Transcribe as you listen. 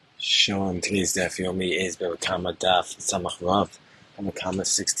Shalom, today's daf yomi is Kamma daf Samach Rav, Kamma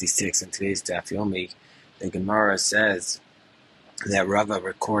 66. And today's daf yomi, the Gemara says that Rava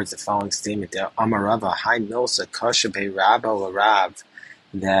records the following statement: that Amar Rava, Hai Milsa Kashabe Rabba Rav,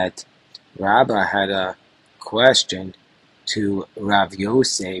 that Rabba had a question to Rav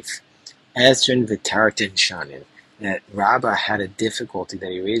Yosef, Esrin V'Tartan Shanin, that Rabba had a difficulty that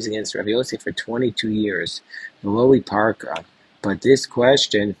he raised against Rav Yosef for 22 years, Loi Parka, but this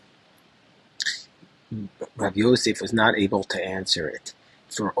question Rav Yosef was not able to answer it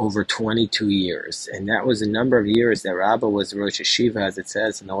for over 22 years. And that was the number of years that Rabbah was Rosh Hashiva, as it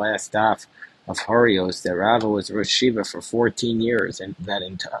says in the last daf of Horios, that Rabbah was Rosh Hashiva for 14 years, and that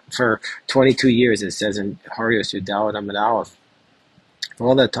for 22 years, it says in Horios Yudalad Amid Aleph. For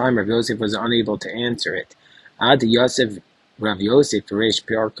all that time, Rav Yosef was unable to answer it. Ad Yosef Rav Yosef Reish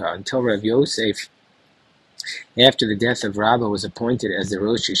Piarka, until Rav Yosef, after the death of Rabbah, was appointed as the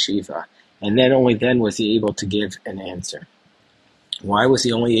Rosh Hashiva. And then only then was he able to give an answer. Why was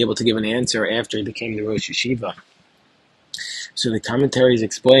he only able to give an answer after he became the Rosh Hashiva? So the commentaries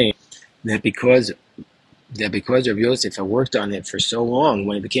explain that because Rav Yosef had worked on it for so long,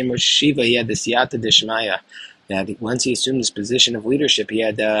 when he became Rosh Hashiva, he had the siyata deshmaya, that once he assumed this position of leadership, he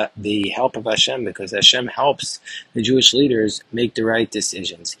had the help of Hashem, because Hashem helps the Jewish leaders make the right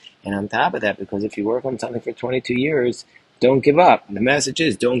decisions. And on top of that, because if you work on something for 22 years, don't give up. The message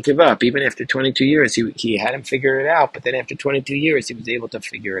is don't give up. Even after 22 years, he hadn't figured it out, but then after 22 years, he was able to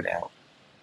figure it out.